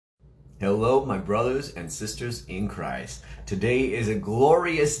Hello, my brothers and sisters in Christ. Today is a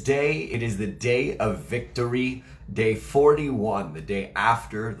glorious day. It is the day of victory, day 41, the day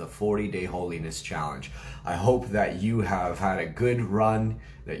after the 40-day Holiness Challenge. I hope that you have had a good run,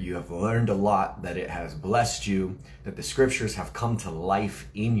 that you have learned a lot, that it has blessed you, that the scriptures have come to life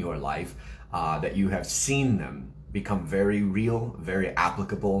in your life, that you have seen them become very real, very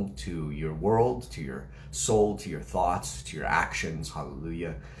applicable to your world, to your soul, to your thoughts, to your actions.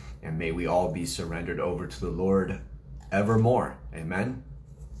 Hallelujah. And may we all be surrendered over to the Lord evermore. Amen.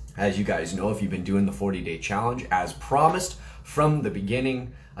 As you guys know, if you've been doing the 40-day challenge, as promised from the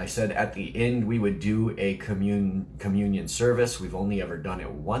beginning, I said at the end we would do a communion service. We've only ever done it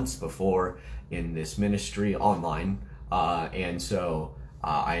once before in this ministry online. And so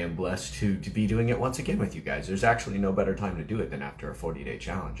I am blessed to be doing it once again with you guys. There's actually no better time to do it than after a 40-day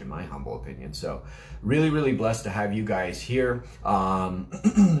challenge, in my humble opinion. So really blessed to have you guys here.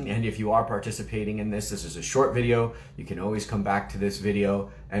 And if you are participating in this is a short video. You can always come back to this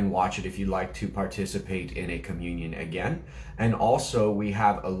video and watch it if you'd like to participate in a communion again. And also we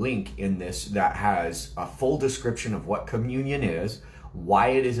have a link in this that has a full description of what communion is, why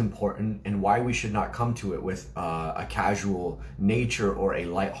it is important, and why we should not come to it with a casual nature or a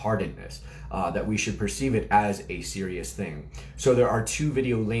lightheartedness, that we should perceive it as a serious thing. So there are two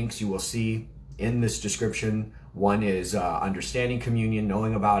video links you will see in this description. One is understanding communion,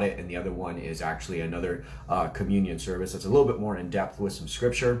 knowing about it, and the other one is actually another communion service that's a little bit more in depth with some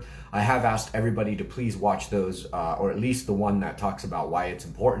scripture. I have asked everybody to please watch those, or at least the one that talks about why it's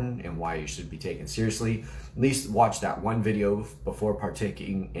important and why it should be taken seriously. At least watch that one video before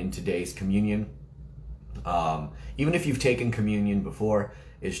partaking in today's communion. Even if you've taken communion before,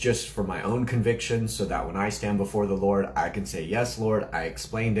 it's just for my own conviction, so that when I stand before the Lord, I can say, yes, Lord, I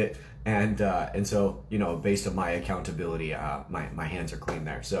explained it. And so, you know, based on my accountability, my hands are clean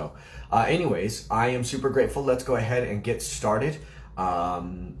there. So anyways, I am super grateful. Let's go ahead and get started.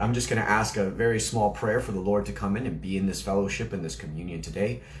 I'm just going to ask a very small prayer for the Lord to come in and be in this fellowship and this communion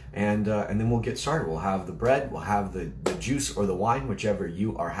today. And then we'll get started. We'll have the bread, we'll have the juice or the wine, whichever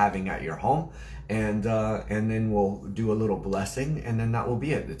you are having at your home. And then we'll do a little blessing, and then that will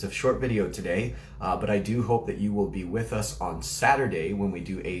be it. It's a short video today, but I do hope that you will be with us on Saturday when we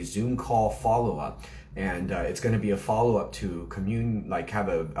do a Zoom call follow-up. And it's going to be a follow-up to have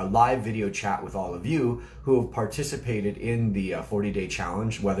a live video chat with all of you who have participated in the 40-day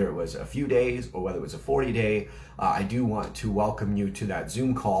challenge, whether it was a few days or whether it was a 40-day. I do want to welcome you to that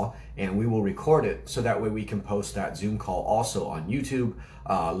Zoom call, and we will record it so that way we can post that Zoom call also on YouTube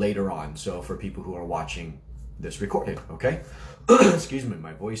later on. So for people who are watching this recorded, okay? Excuse me,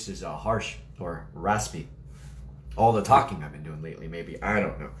 my voice is harsh or raspy. All the talking I've been doing lately, maybe, I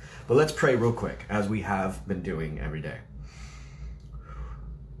don't know. But let's pray real quick, as we have been doing every day.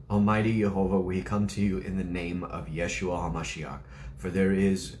 Almighty Jehovah, we come to you in the name of Yeshua HaMashiach, for there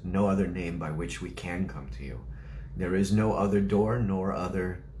is no other name by which we can come to you. There is no other door, nor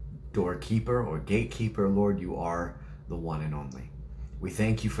other doorkeeper or gatekeeper. Lord, you are the one and only. We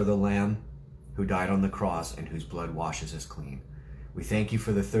thank you for the Lamb who died on the cross and whose blood washes us clean. We thank you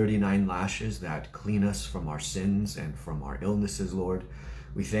for the 39 lashes that clean us from our sins and from our illnesses, Lord.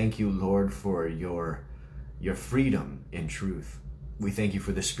 We thank you, Lord, for your freedom in truth. We thank you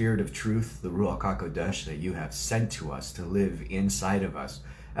for the Spirit of truth, the Ruach HaKodesh, that you have sent to us to live inside of us.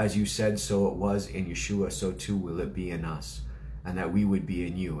 As you said, so it was in Yeshua, so too will it be in us, and that we would be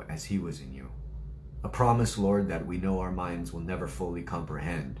in you as he was in you. A promise, Lord, that we know our minds will never fully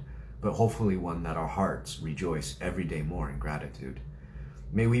comprehend, but hopefully one that our hearts rejoice every day more in gratitude.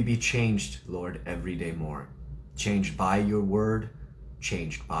 May we be changed, Lord, every day more. Changed by your word,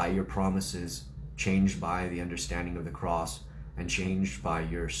 changed by your promises, changed by the understanding of the cross, and changed by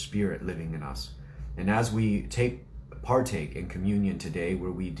your Spirit living in us. And as we partake in communion today,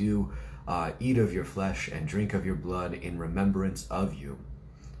 where we do eat of your flesh and drink of your blood in remembrance of you,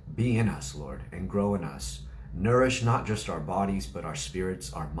 be in us, Lord, and grow in us. Nourish not just our bodies, but our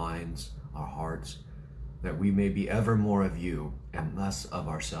spirits, our minds, our hearts, that we may be ever more of you and less of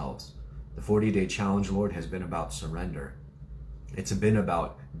ourselves. The 40-day challenge, Lord, has been about surrender. It's been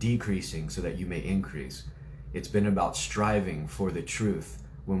about decreasing so that you may increase. It's been about striving for the truth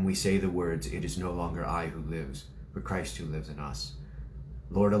when we say the words, it is no longer I who lives, but Christ who lives in us.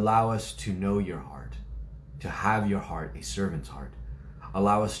 Lord, allow us to know your heart, to have your heart, a servant's heart.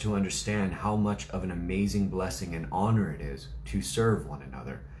 Allow us to understand how much of an amazing blessing and honor it is to serve one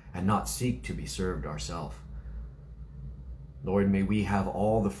another and not seek to be served ourselves. Lord, may we have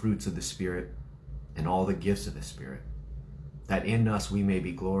all the fruits of the Spirit and all the gifts of the Spirit, that in us we may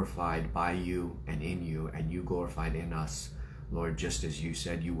be glorified by you and in you, and you glorified in us, Lord, just as you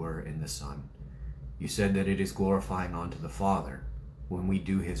said you were in the Son. You said that it is glorifying unto the Father when we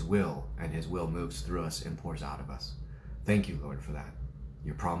do his will, and his will moves through us and pours out of us. Thank you, Lord, for that.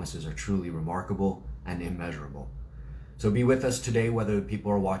 Your promises are truly remarkable and immeasurable. So be with us today, whether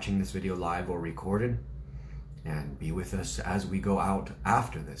people are watching this video live or recorded, and be with us as we go out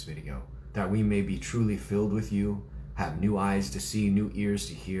after this video, that we may be truly filled with you, have new eyes to see, new ears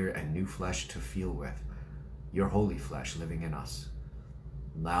to hear, and new flesh to feel with. Your holy flesh living in us.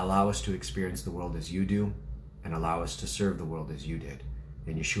 Allow us to experience the world as you do, and allow us to serve the world as you did.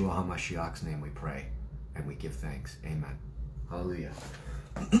 In Yeshua HaMashiach's name we pray, and we give thanks. Amen. Hallelujah.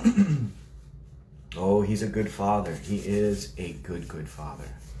 Oh, he's a good father. He is a good, good father.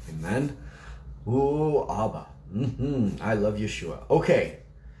 Amen. Ooh, Abba. I love Yeshua. Okay.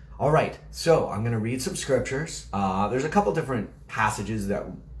 All right. So I'm going to read some scriptures. There's a couple different passages that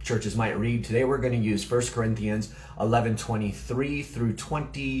churches might read. Today we're going to use 1 Corinthians 11:23 through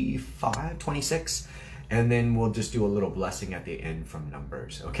 26. And then we'll just do a little blessing at the end from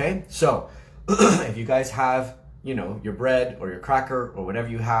Numbers. Okay. So if you guys have, your bread or your cracker or whatever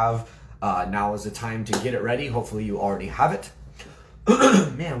you have, now is the time to get it ready. Hopefully you already have it.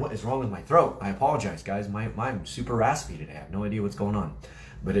 Man, what is wrong with my throat? I apologize, guys. I'm super raspy today. I have no idea what's going on,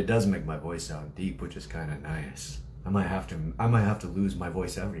 but it does make my voice sound deep, which is kind of nice. I might have to lose my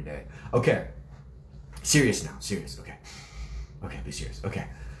voice every day. Okay, serious now. Serious. Okay, be serious. Okay,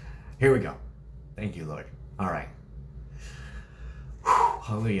 here we go. Thank you, Lord. All right.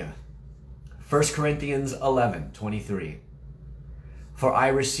 Hallelujah. 1 Corinthians 11:23. For I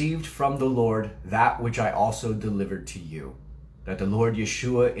received from the Lord that which I also delivered to you, that the Lord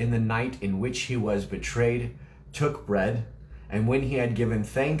Yeshua, in the night in which he was betrayed, took bread, and when he had given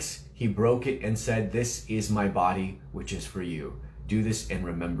thanks, he broke it and said, "This is my body, which is for you. Do this in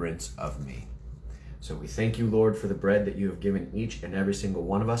remembrance of me." So we thank you, Lord, for the bread that you have given each and every single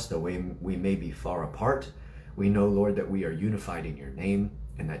one of us, though we may be far apart. We know, Lord, that we are unified in your name,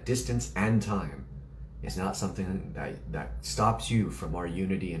 and that distance and time is not something that stops you from our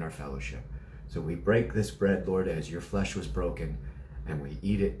unity and our fellowship. So we break this bread, Lord, as your flesh was broken, and we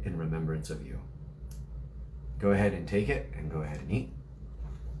eat it in remembrance of you. Go ahead and take it, and go ahead and eat.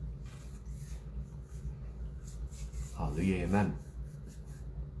 Hallelujah, amen.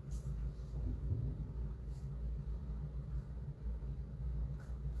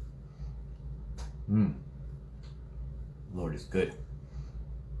 Lord is good.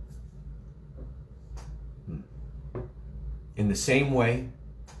 In the same way,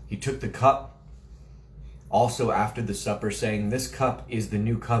 he took the cup also after the supper, saying, "This cup is the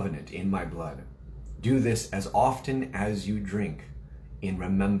new covenant in my blood. Do this as often as you drink in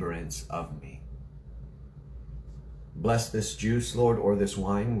remembrance of me." Bless this juice, Lord, or this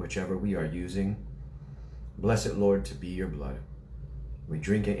wine, whichever we are using. Bless it, Lord, to be your blood. We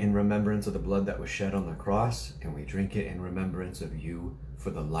drink it in remembrance of the blood that was shed on the cross, and we drink it in remembrance of you for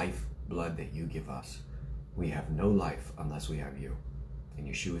the life blood that you give us. We have no life unless we have you. In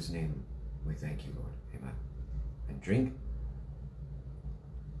Yeshua's name, we thank you, Lord. Amen. And drink.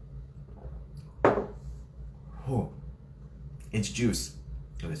 Oh, it's juice,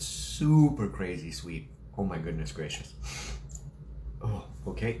 and it's super crazy sweet. Oh my goodness gracious. Oh,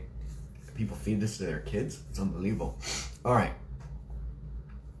 okay. People feed this to their kids. It's unbelievable. All right.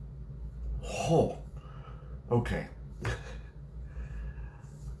 Oh, okay.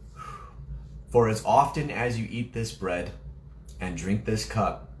 For as often as you eat this bread and drink this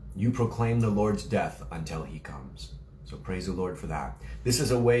cup, you proclaim the Lord's death until he comes. So praise the Lord for that. This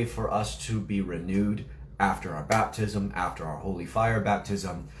is a way for us to be renewed after our baptism, after our holy fire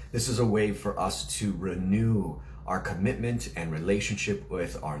baptism. This is a way for us to renew our commitment and relationship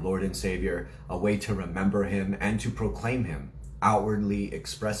with our Lord and Savior, a way to remember him and to proclaim him, outwardly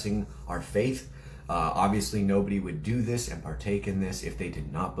expressing our faith. Obviously, nobody would do this and partake in this if they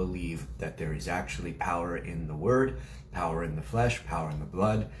did not believe that there is actually power in the word, power in the flesh, power in the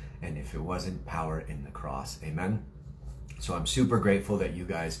blood, and if it wasn't, power in the cross. Amen. So I'm super grateful that you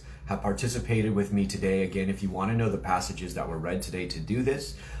guys have participated with me today. Again, if you want to know the passages that were read today to do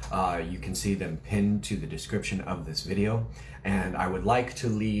this, you can see them pinned to the description of this video. And I would like to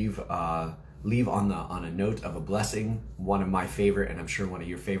leave on a note of a blessing, one of my favorite, and I'm sure one of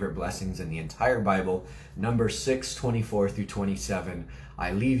your favorite blessings in the entire Bible, Numbers 6:24 through 27.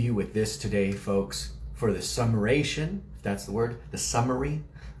 I leave you with this today, folks, for the summarization, if that's the word, the summary.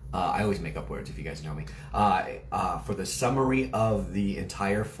 I always make up words if you guys know me. For the summary of the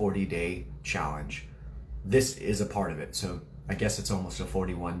entire 40-day challenge. This is a part of it. So I guess it's almost a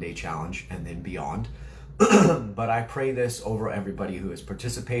 41-day challenge and then beyond. But I pray this over everybody who has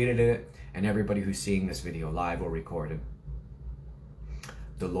participated in it and everybody who's seeing this video live or recorded.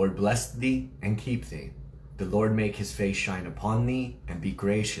 The Lord bless thee and keep thee. The Lord make his face shine upon thee and be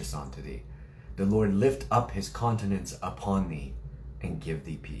gracious unto thee. The Lord lift up his countenance upon thee and give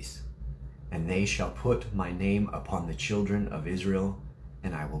thee peace. And they shall put my name upon the children of Israel,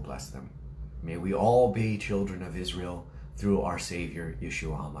 and I will bless them. May we all be children of Israel through our Savior,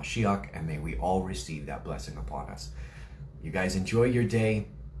 Yeshua HaMashiach, and may we all receive that blessing upon us. You guys enjoy your day.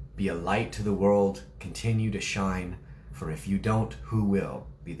 Be a light to the world. Continue to shine. For if you don't, who will?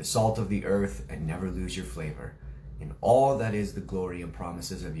 Be the salt of the earth and never lose your flavor. In all that is the glory and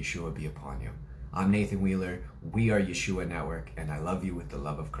promises of Yeshua be upon you. I'm Nathan Wheeler. We are Yeshua Network, and I love you with the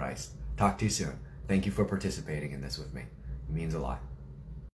love of Christ. Talk to you soon. Thank you for participating in this with me. It means a lot.